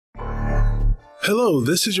Hello,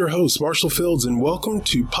 this is your host, Marshall Fields, and welcome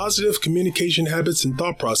to Positive Communication Habits and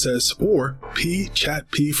Thought Process, or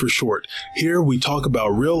PCHAT-P for short. Here we talk about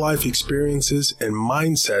real-life experiences and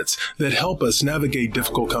mindsets that help us navigate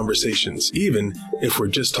difficult conversations, even if we're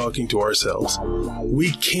just talking to ourselves. We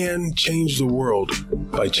can change the world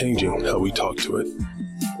by changing how we talk to it.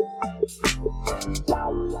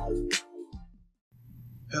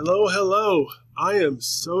 Hello. I am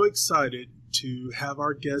so excited to have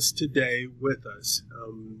our guest today with us.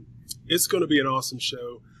 It's going to be an awesome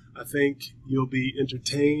show. I think you'll be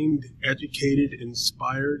entertained, educated,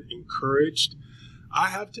 inspired, encouraged. I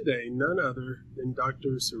have today none other than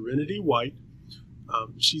Dr. Serenity White.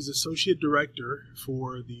 She's Associate Director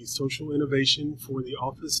for the Social Innovation for the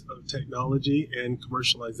Office of Technology and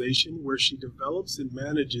Commercialization, where she develops and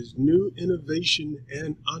manages new innovation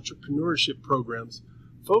and entrepreneurship programs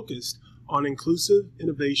focused on inclusive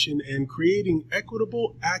innovation and creating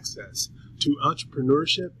equitable access to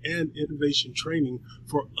entrepreneurship and innovation training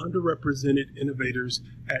for underrepresented innovators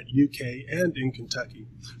at UK and in Kentucky.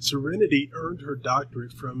 Serenity earned her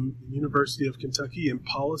doctorate from the University of Kentucky in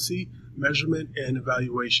policy, measurement, and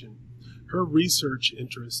evaluation. Her research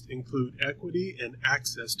interests include equity and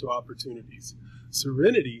access to opportunities.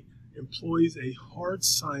 Serenity employs a hard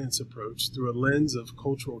science approach through a lens of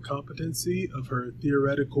cultural competency of her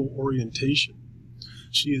theoretical orientation.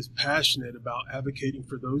 She is passionate about advocating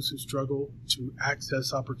for those who struggle to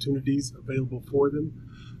access opportunities available for them.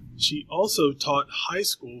 She also taught high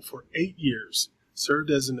school for 8 years, served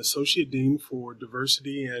as an associate dean for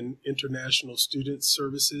diversity and international student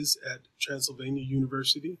services at Transylvania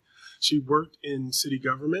University. She worked in city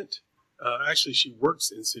government. She works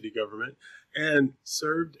in city government and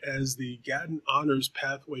served as the Gatton Honors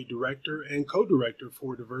Pathway Director and Co-Director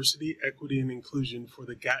for Diversity, Equity, and Inclusion for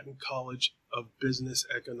the Gatton College of Business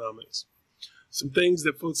Economics. Some things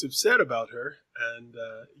that folks have said about her, and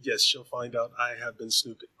yes, she'll find out I have been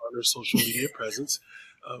snooping on her social media presence.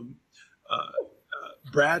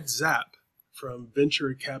 Brad Zapp from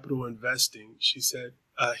Venture Capital Investing, he said,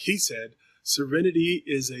 Serenity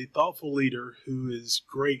is a thoughtful leader who is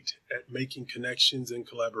great at making connections and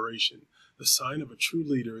collaboration. The sign of a true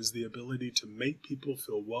leader is the ability to make people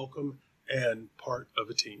feel welcome and part of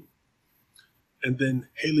a team. And then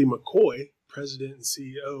Haley McCoy, President and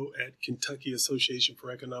CEO at Kentucky Association for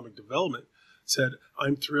Economic Development, said,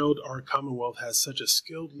 I'm thrilled our Commonwealth has such a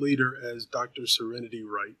skilled leader as Dr. Serenity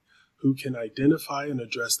Wright, who can identify and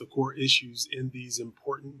address the core issues in these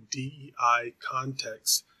important DEI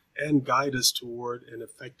contexts and guide us toward an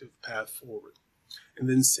effective path forward. And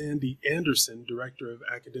then Sandy Anderson, Director of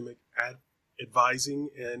Academic Advising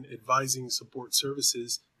and Advising Support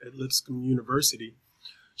Services at Lipscomb University,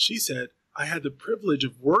 she said, I had the privilege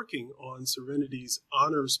of working on Serenity's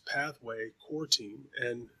Honors Pathway core team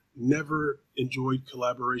and never enjoyed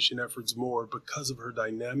collaboration efforts more because of her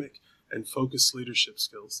dynamic and focused leadership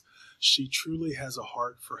skills. She truly has a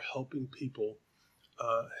heart for helping people,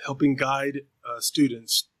 helping guide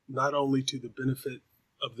students not only to the benefit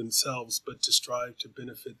of themselves, but to strive to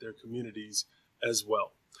benefit their communities as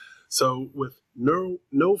well. So with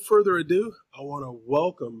no further ado, I want to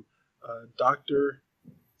welcome Dr.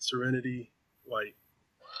 Serenity White.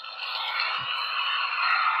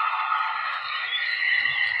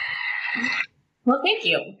 Well, thank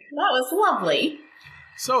you. That was lovely.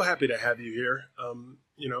 So happy to have you here.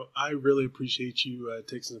 I really appreciate you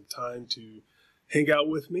taking some time to hang out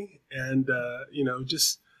with me and,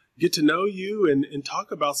 just get to know you and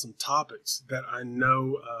talk about some topics that I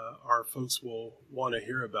know our folks will want to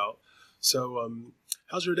hear about. So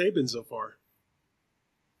how's your day been so far?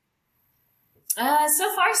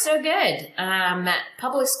 So far, so good.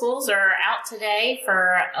 Public schools are out today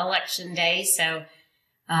for election day. So,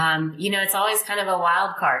 it's always kind of a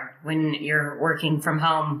wild card when you're working from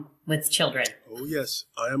home with children. Oh, yes.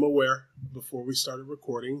 I am aware. Before we started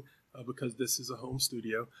recording, because this is a home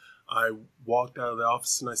studio, I walked out of the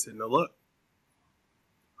office and I said, now look,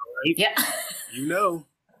 all right, yeah,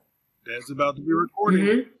 Dad's about to be recording.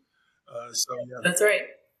 Mm-hmm. Yeah. That's right.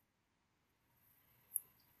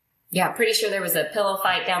 Yeah, pretty sure there was a pillow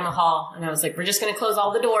fight down the hall, and I was like, we're just going to close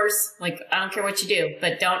all the doors. Like, I don't care what you do,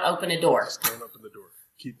 but don't open a door. Just don't open the door.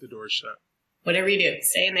 Keep the door shut. Whatever you do,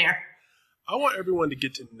 stay in there. I want everyone to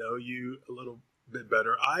get to know you a little bit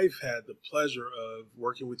better. I've had the pleasure of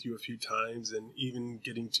working with you a few times and even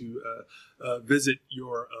getting to visit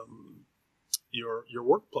your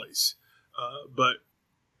workplace. But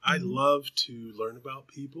I love to learn about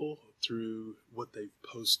people through what they've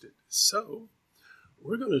posted. So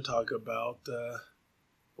we're going to talk about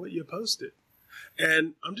what you posted.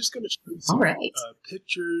 And I'm just going to show you All some right.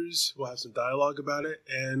 pictures. We'll have some dialogue about it,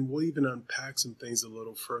 and we'll even unpack some things a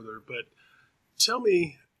little further. But tell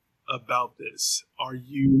me about this. Are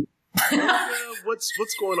you? What's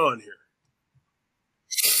going on here?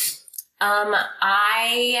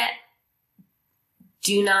 I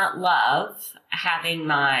do not love having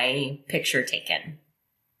my picture taken.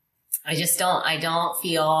 I just don't. I don't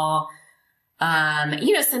feel.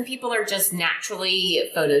 Some people are just naturally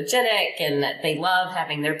photogenic and that they love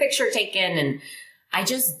having their picture taken, and I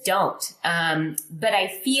just don't. But I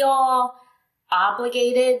feel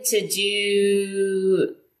obligated to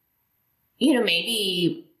do,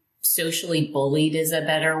 maybe socially bullied is a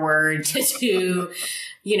better word, to do,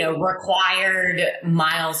 required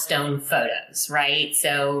milestone photos, right?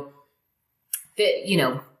 So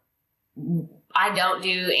that, I don't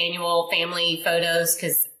do annual family photos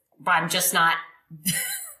because I'm just not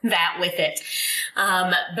that with it.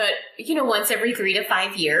 But, once every 3 to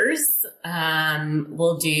 5 years,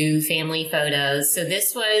 we'll do family photos. So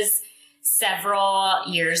this was several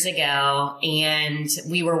years ago, and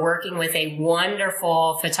we were working with a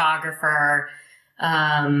wonderful photographer,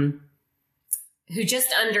 who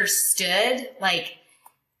just understood, like,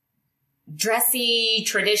 dressy,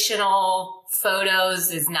 traditional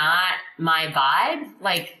photos is not my vibe.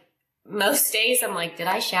 Like, most days I'm like, did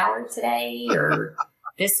I shower today or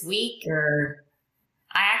this week? Or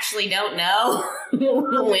I actually don't know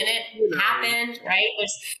when it happened, right?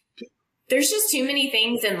 There's just too many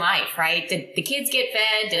things in life, right? Did the kids get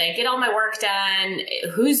fed? Did I get all my work done?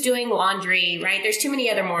 Who's doing laundry, right? There's too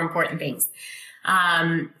many other more important things.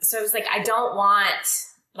 So I was like, I don't want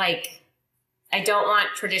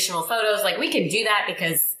traditional photos. Like, we can do that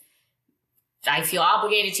because I feel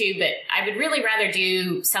obligated to, but I would really rather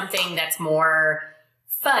do something that's more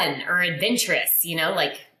fun or adventurous,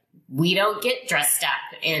 like we don't get dressed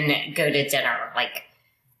up and go to dinner. Like,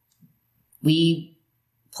 we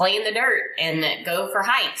play in the dirt and go for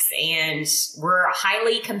hikes, and we're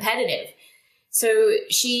highly competitive. So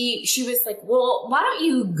she was like, well, why don't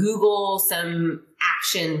you Google some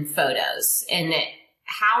action photos, and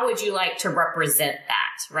how would you like to represent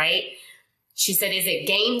that, right? She said, is it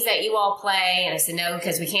games that you all play? And I said, no,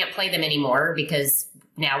 because we can't play them anymore because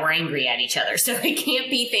now we're angry at each other. So it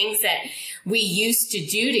can't be things that we used to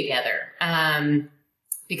do together,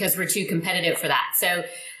 because we're too competitive for that. So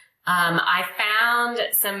I found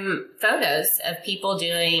some photos of people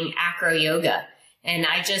doing acro yoga, and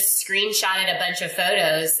I just screenshotted a bunch of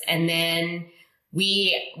photos. And then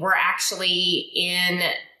we were actually in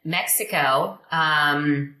Mexico,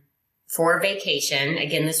 for vacation.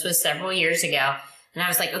 Again, this was several years ago. And I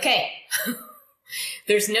was like, okay,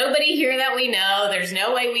 there's nobody here that we know. There's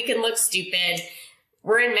no way we can look stupid.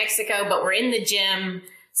 We're in Mexico, but we're in the gym.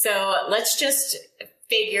 So let's just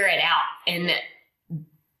figure it out. And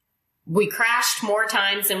we crashed more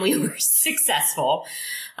times than we were successful,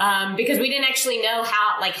 because we didn't actually know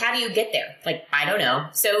how do you get there? Like, I don't know.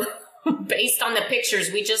 So based on the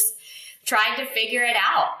pictures, we just tried to figure it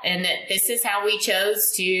out. And this is how we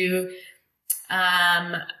chose to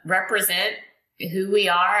represent who we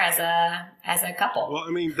are as a couple. Well,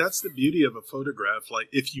 I mean, that's the beauty of a photograph. Like,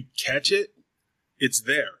 if you catch it, it's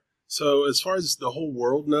there. So as far as the whole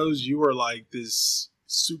world knows, you are like this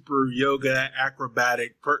super yoga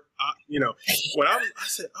acrobatic when I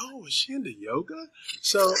said, oh, is she into yoga?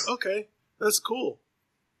 So, okay, that's cool.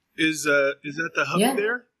 Is that the hubby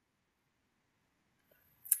there?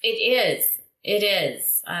 It is.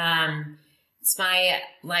 It's my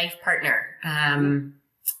life partner. I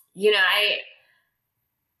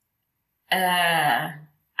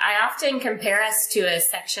often compare us to a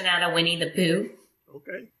section out of Winnie the Pooh.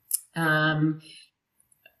 Okay.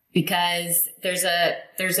 Because there's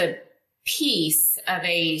a piece of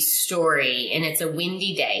a story, and it's a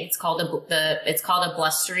windy day. It's called a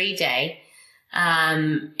blustery day.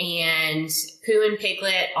 And Pooh and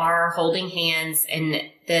Piglet are holding hands, and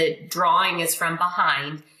the drawing is from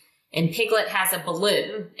behind, and Piglet has a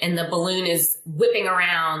balloon, and the balloon is whipping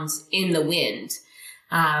around in the wind.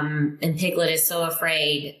 And Piglet is so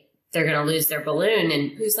afraid they're going to lose their balloon.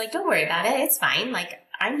 And Pooh's like, don't worry about it. It's fine. Like,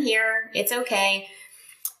 I'm here. It's okay.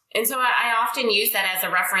 And so I often use that as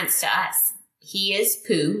a reference to us. He is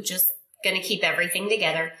Pooh, just going to keep everything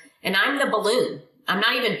together. And I'm the balloon. I'm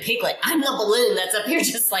not even Piglet. I'm the balloon that's up here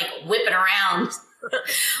just like whipping around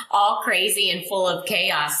all crazy and full of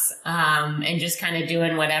chaos, and just kind of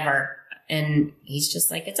doing whatever. And he's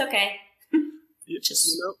just like, it's okay.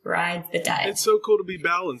 Just ride the tide. It's so cool to be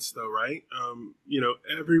balanced though, right?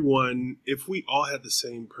 Everyone, if we all had the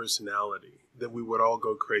same personality, then we would all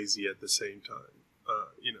go crazy at the same time.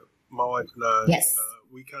 My wife and I, yes.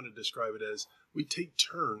 we kind of describe it as we take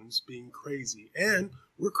turns being crazy, and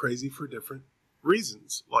we're crazy for different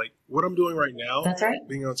reasons. Like what I'm doing right now, That's right.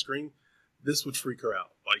 being on screen, this would freak her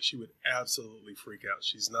out. Like she would absolutely freak out.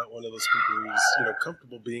 She's not one of those people who's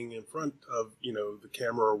comfortable being in front of the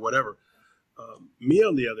camera or whatever. Me,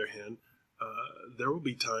 on the other hand, there will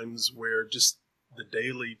be times where just the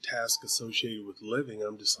daily task associated with living,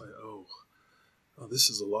 I'm just like, oh, this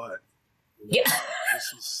is a lot. Yeah.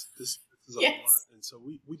 This is a lot. And so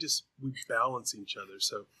we balance each other.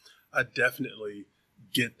 So I definitely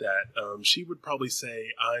get that. She would probably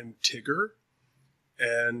say I'm Tigger,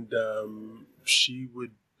 and she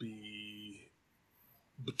would be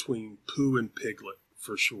between Pooh and Piglet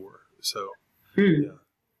for sure. So yeah,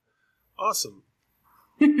 awesome.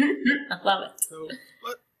 I love it. So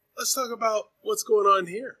let's talk about what's going on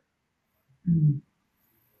here.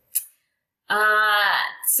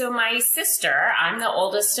 So my sister, I'm the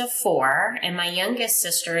oldest of 4, and my youngest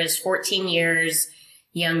sister is 14 years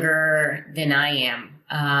younger than I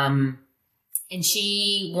am. And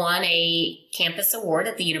she won a campus award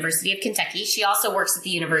at the University of Kentucky. She also works at the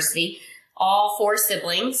university. All 4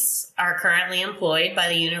 siblings are currently employed by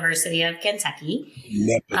the University of Kentucky.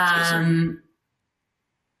 Nepotism.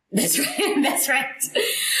 That's right. That's right.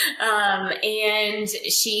 And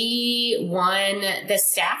she won the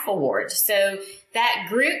staff award. So that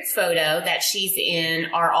group photo that she's in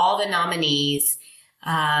are all the nominees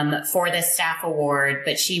for the staff award,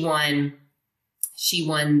 but she won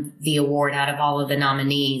the award out of all of the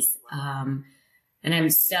nominees. And I'm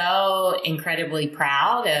so incredibly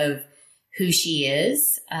proud of who she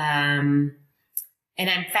is. And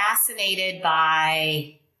I'm fascinated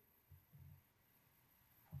by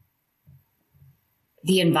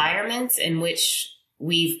the environments in which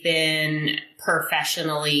we've been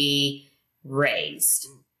professionally raised,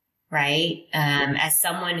 right? As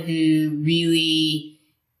someone who really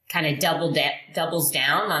kind of doubles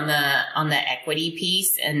down on the equity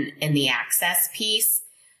piece and the access piece,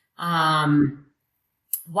 while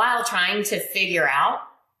trying to figure out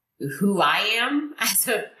who I am as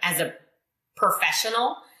a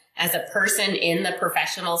professional, as a person in the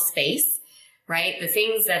professional space, right? The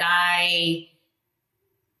things that I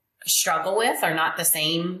struggle with are not the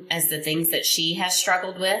same as the things that she has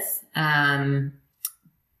struggled with.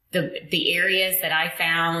 The areas that I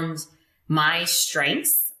found my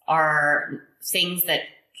strengths are things that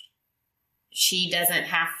she doesn't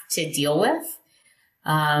have to deal with.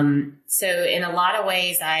 So in a lot of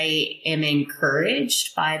ways, I am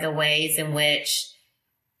encouraged by the ways in which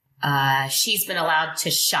she's been allowed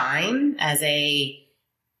to shine as a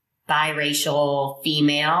biracial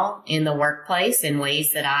female in the workplace in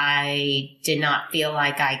ways that I did not feel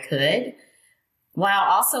like I could, while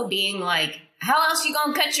also being like, how else you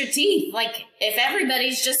gonna cut your teeth? Like, if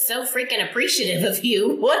everybody's just so freaking appreciative of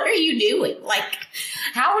you, what are you doing? Like,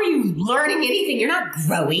 how are you learning anything? You're not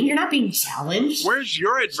growing. You're not being challenged. Where's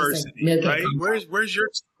your adversity, like, right? Where's your...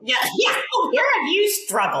 Yeah. Where have you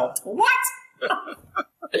struggled? What?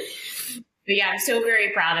 But yeah, I'm so very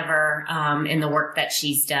proud of her in the work that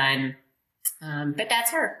she's done. But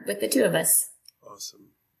that's her with the 2 of us. Awesome.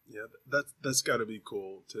 Yeah, that's got to be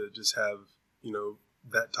cool to just have,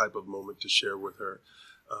 that type of moment to share with her.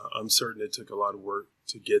 I'm certain it took a lot of work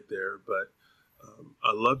to get there, but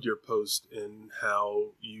I loved your post in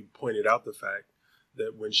how you pointed out the fact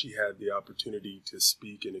that when she had the opportunity to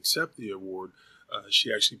speak and accept the award,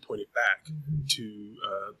 she actually pointed back to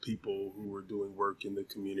people who were doing work in the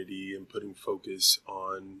community and putting focus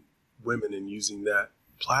on women and using that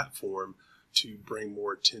platform to bring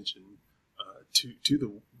more attention to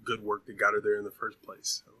the good work that got her there in the first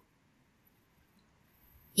place. So.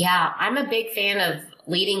 Yeah, I'm a big fan of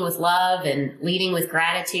leading with love and leading with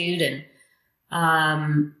gratitude.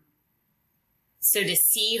 And so to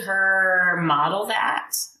see her model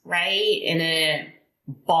that, right, in a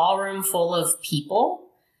ballroom full of people,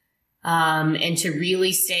 and to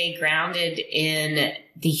really stay grounded in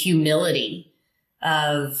the humility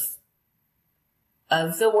of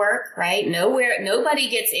the work, right? Nobody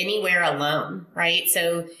gets anywhere alone, right?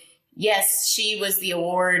 So yes, she was the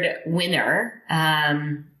award winner,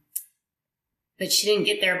 but she didn't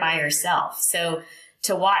get there by herself. So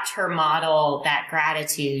to watch her model that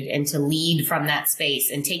gratitude and to lead from that space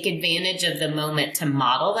and take advantage of the moment to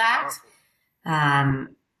model that,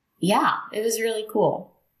 yeah, it was really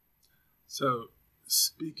cool. So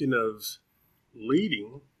speaking of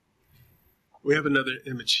leading, we have another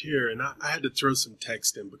image here, and I had to throw some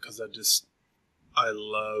text in because I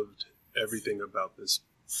loved everything about this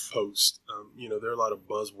post. There are a lot of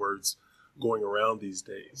buzzwords going around these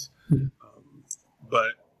days.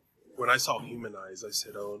 But when I saw Humanize, I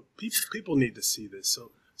said, "Oh, people need to see this."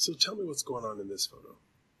 So tell me what's going on in this photo.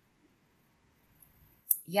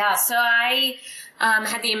 Yeah, so I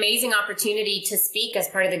had the amazing opportunity to speak as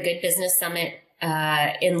part of the Good Business Summit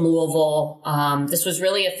in Louisville. This was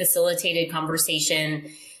really a facilitated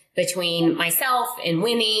conversation between myself and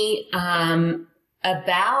Winnie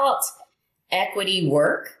about equity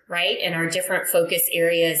work, right? And our different focus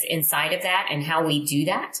areas inside of that and how we do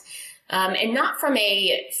that. And not from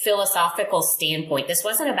a philosophical standpoint. This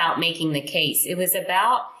wasn't about making the case. It was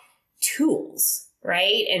about tools,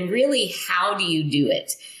 right? And really, how do you do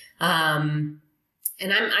it? And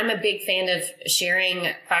I'm a big fan of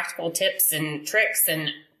sharing practical tips and tricks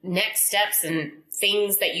and next steps and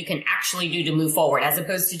things that you can actually do to move forward, as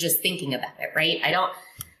opposed to just thinking about it, right? I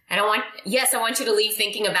want you to leave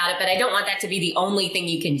thinking about it, but I don't want that to be the only thing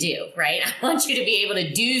you can do, right? I want you to be able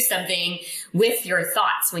to do something with your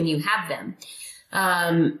thoughts when you have them.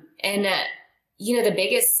 The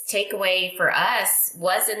biggest takeaway for us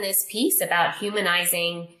was in this piece about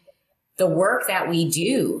humanizing the work that we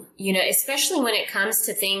do, especially when it comes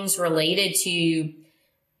to things related to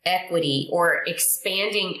equity or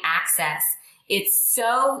expanding access. It's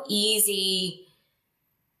so easy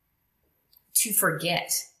to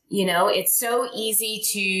forget, it's so easy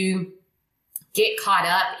to get caught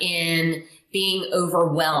up in being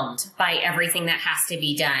overwhelmed by everything that has to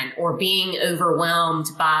be done, or being overwhelmed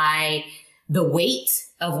by the weight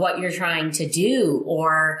of what you're trying to do,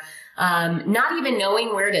 or not even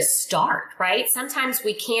knowing where to start, right? Sometimes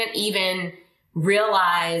we can't even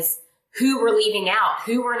realize who we're leaving out,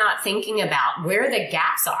 who we're not thinking about, where the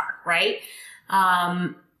gaps are, right?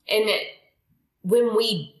 When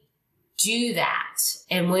we do that,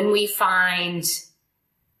 and when we find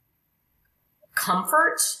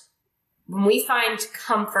comfort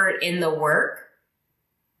in the work,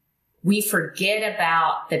 we forget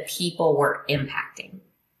about the people we're impacting.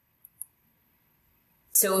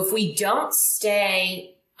 So if we don't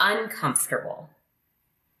stay uncomfortable,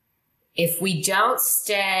 if we don't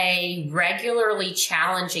stay regularly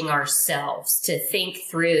challenging ourselves to think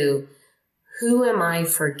through, who am I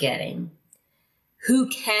forgetting? Who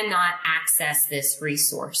cannot access this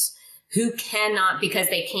resource? Who cannot, because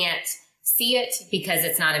they can't see it, because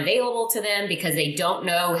it's not available to them, because they don't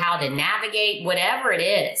know how to navigate, whatever it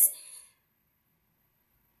is.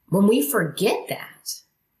 When we forget that,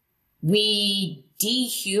 we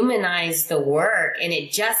dehumanize the work, and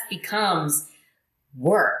it just becomes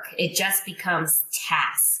work. It just becomes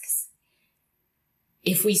tasks.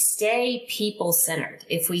 If we stay people-centered,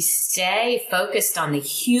 if we stay focused on the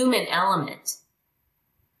human element,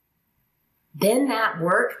 then that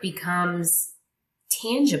work becomes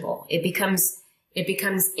tangible. It becomes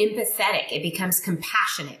empathetic. It becomes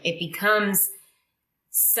compassionate. It becomes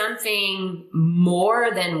something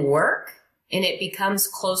more than work, and it becomes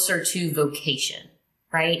closer to vocation,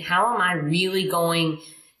 right? How am I really going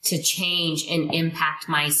to change and impact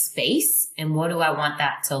my space? And what do I want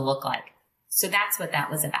that to look like? So that's what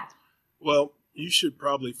that was about. Well, you should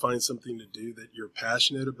probably find something to do that you're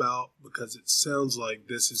passionate about, because it sounds like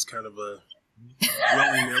this is kind of a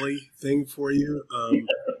willy-nilly thing for you.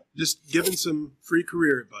 Just giving some free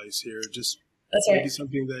career advice here. Just maybe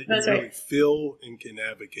something that you really feel and can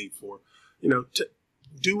advocate for.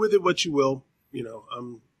 Do with it what you will.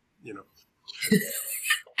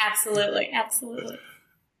 Absolutely.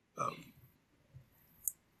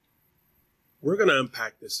 We're going to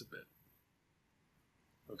unpack this a bit.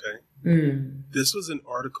 Okay? This was an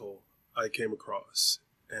article I came across,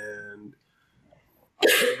 and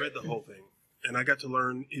I read the whole thing, and I got to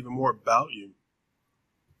learn even more about you.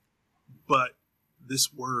 But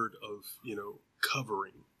this word of,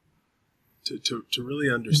 covering, to really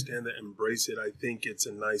understand that, embrace it, I think it's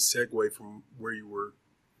a nice segue from where you were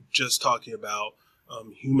just talking about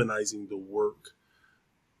humanizing the work.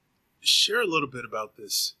 Share a little bit about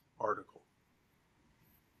this article.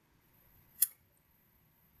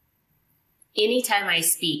 Anytime I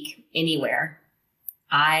speak anywhere,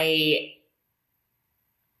 I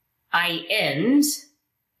end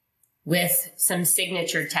with some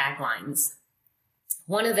signature taglines.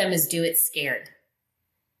 One of them is "Do it scared."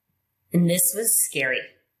 And this was scary.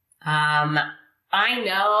 I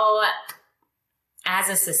know as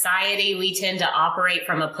a society, we tend to operate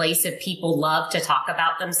from a place of people love to talk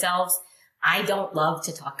about themselves. I don't love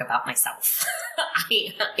to talk about myself.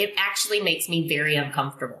 It actually makes me very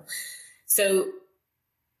uncomfortable. So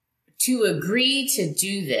to agree to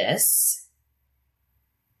do this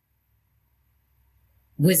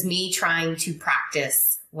was me trying to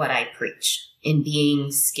practice what I preach in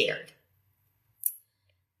being scared.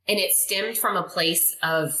 And it stemmed from a place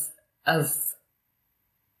of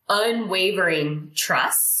unwavering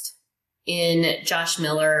trust in Josh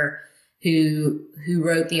Miller, who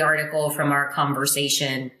wrote the article from our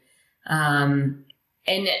conversation. And,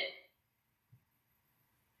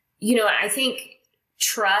 I think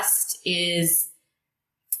trust is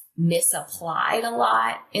misapplied a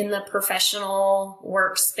lot in the professional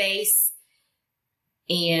workspace,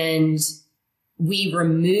 and we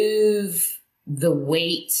remove the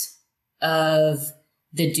weight of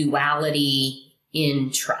the duality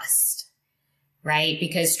in trust, right?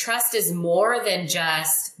 Because trust is more than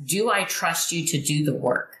just, do I trust you to do the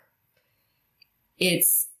work?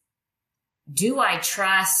 It's, do I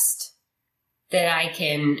trust that I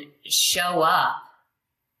can show up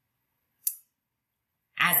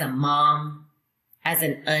as a mom, as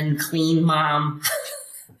an unclean mom,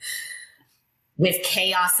 with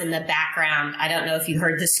chaos in the background? I don't know if you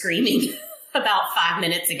heard the screaming about 5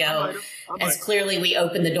 minutes ago. As clearly we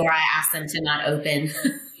opened the door, I asked them to not open.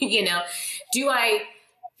 Do I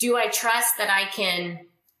trust that I can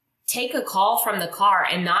take a call from the car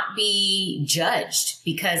and not be judged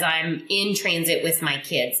because I'm in transit with my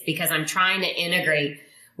kids, because I'm trying to integrate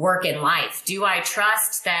work and life? Do I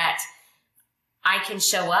trust that I can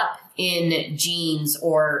show up in jeans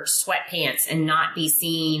or sweatpants and not be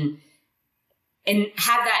seen and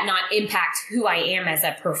have that not impact who I am as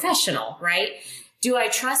a professional, right? Do I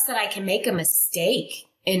trust that I can make a mistake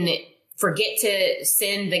and forget to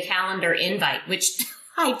send the calendar invite, which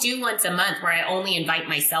I do once a month, where I only invite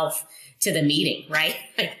myself to the meeting, right?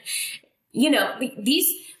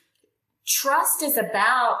 These trust is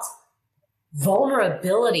about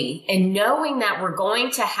vulnerability and knowing that we're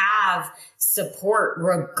going to have support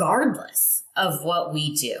regardless of what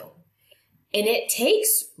we do. And it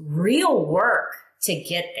takes real work to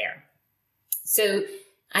get there. So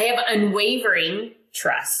I have unwavering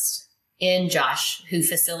trust in Josh, who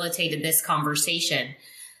facilitated this conversation.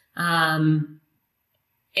 And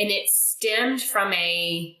it stemmed from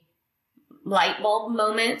a light bulb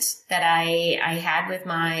moment that I had with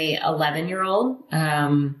my 11-year-old.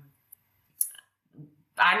 I'm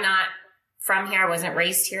not from here. I wasn't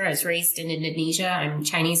raised here. I was raised in Indonesia. I'm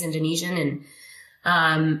Chinese Indonesian.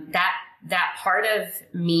 And that part of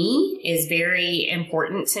me is very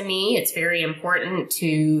important to me. It's very important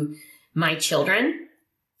to my children.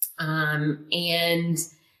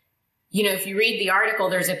 If you read the article,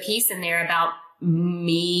 there's a piece in there about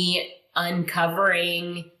me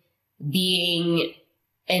uncovering being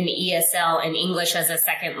an ESL, an English as a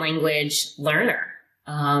second language learner.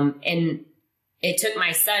 And it took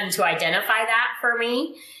my son to identify that for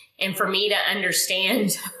me, and for me to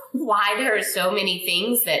understand why there are so many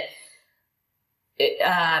things that,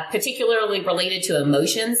 particularly related to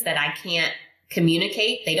emotions, that I can't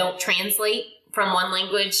communicate. They don't translate from one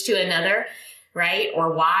language to another, right?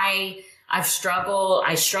 Or why I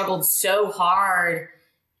struggled so hard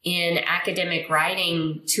in academic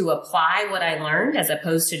writing to apply what I learned as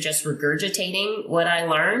opposed to just regurgitating what I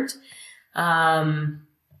learned.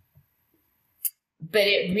 But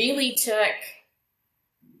it really took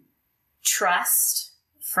trust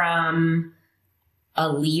from a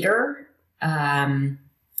leader,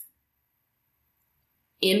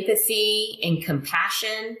 empathy and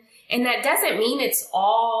compassion. And that doesn't mean it's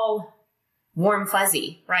all warm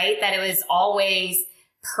fuzzy, right? That it was always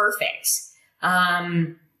perfect.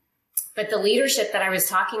 But the leadership that I was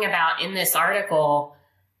talking about in this article,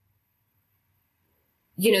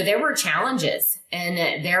 there were challenges and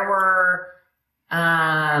there were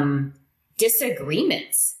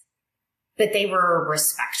disagreements, but they were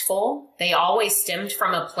respectful. They always stemmed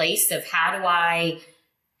from a place of how do I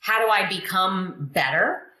become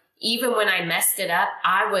better? Even when I messed it up,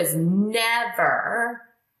 I was never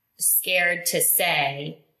scared to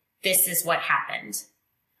say, this is what happened.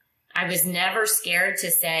 I was never scared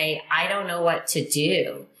to say, I don't know what to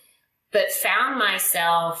do, but found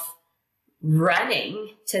myself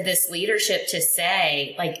running to this leadership to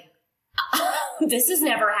say, this has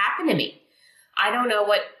never happened to me. I don't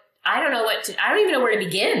even know where to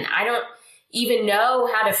begin. I don't even know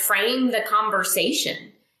how to frame the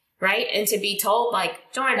conversation, right? And to be told,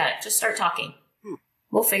 don't worry about it. Just start talking.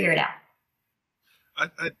 We'll figure it out. I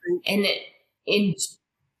think.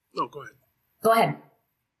 No, go ahead. Go ahead.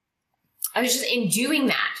 I was just in doing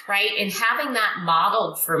that, right? And having that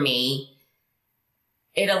modeled for me,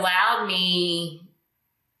 it allowed me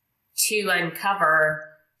to uncover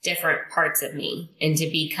different parts of me and to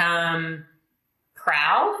become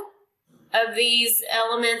proud of these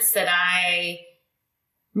elements that I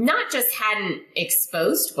not just hadn't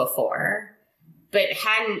exposed before, but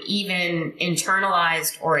hadn't even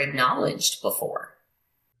internalized or acknowledged before.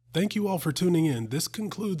 Thank you all for tuning in. This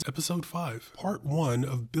concludes episode 5, part 1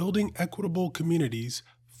 of Building Equitable Communities,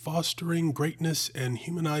 Fostering Greatness and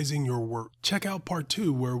Humanizing Your Work. Check out part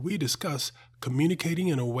 2, where we discuss communicating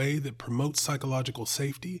in a way that promotes psychological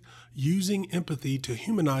safety, using empathy to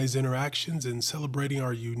humanize interactions and celebrating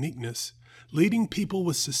our uniqueness, leading people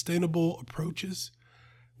with sustainable approaches.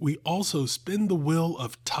 We also spin the wheel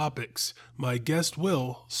of topics. My guest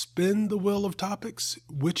will spin the wheel of topics.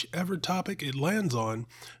 Whichever topic it lands on,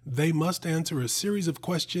 they must answer a series of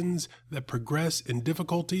questions that progress in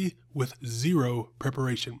difficulty with zero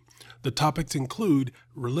preparation. The topics include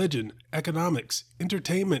religion, economics,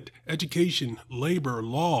 entertainment, education, labor,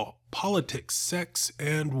 law, politics, sex,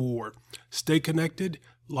 and war. Stay connected,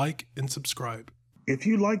 like, and subscribe. If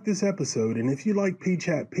you like this episode and if you like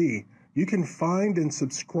PChatP, you can find and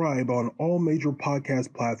subscribe on all major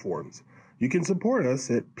podcast platforms. You can support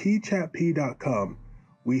us at pchatp.com.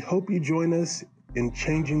 We hope you join us in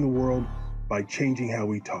changing the world by changing how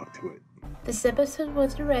we talk to it. This episode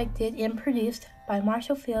was directed and produced by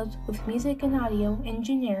Marshall Fields with music and audio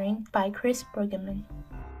engineering by Chris Bergeman.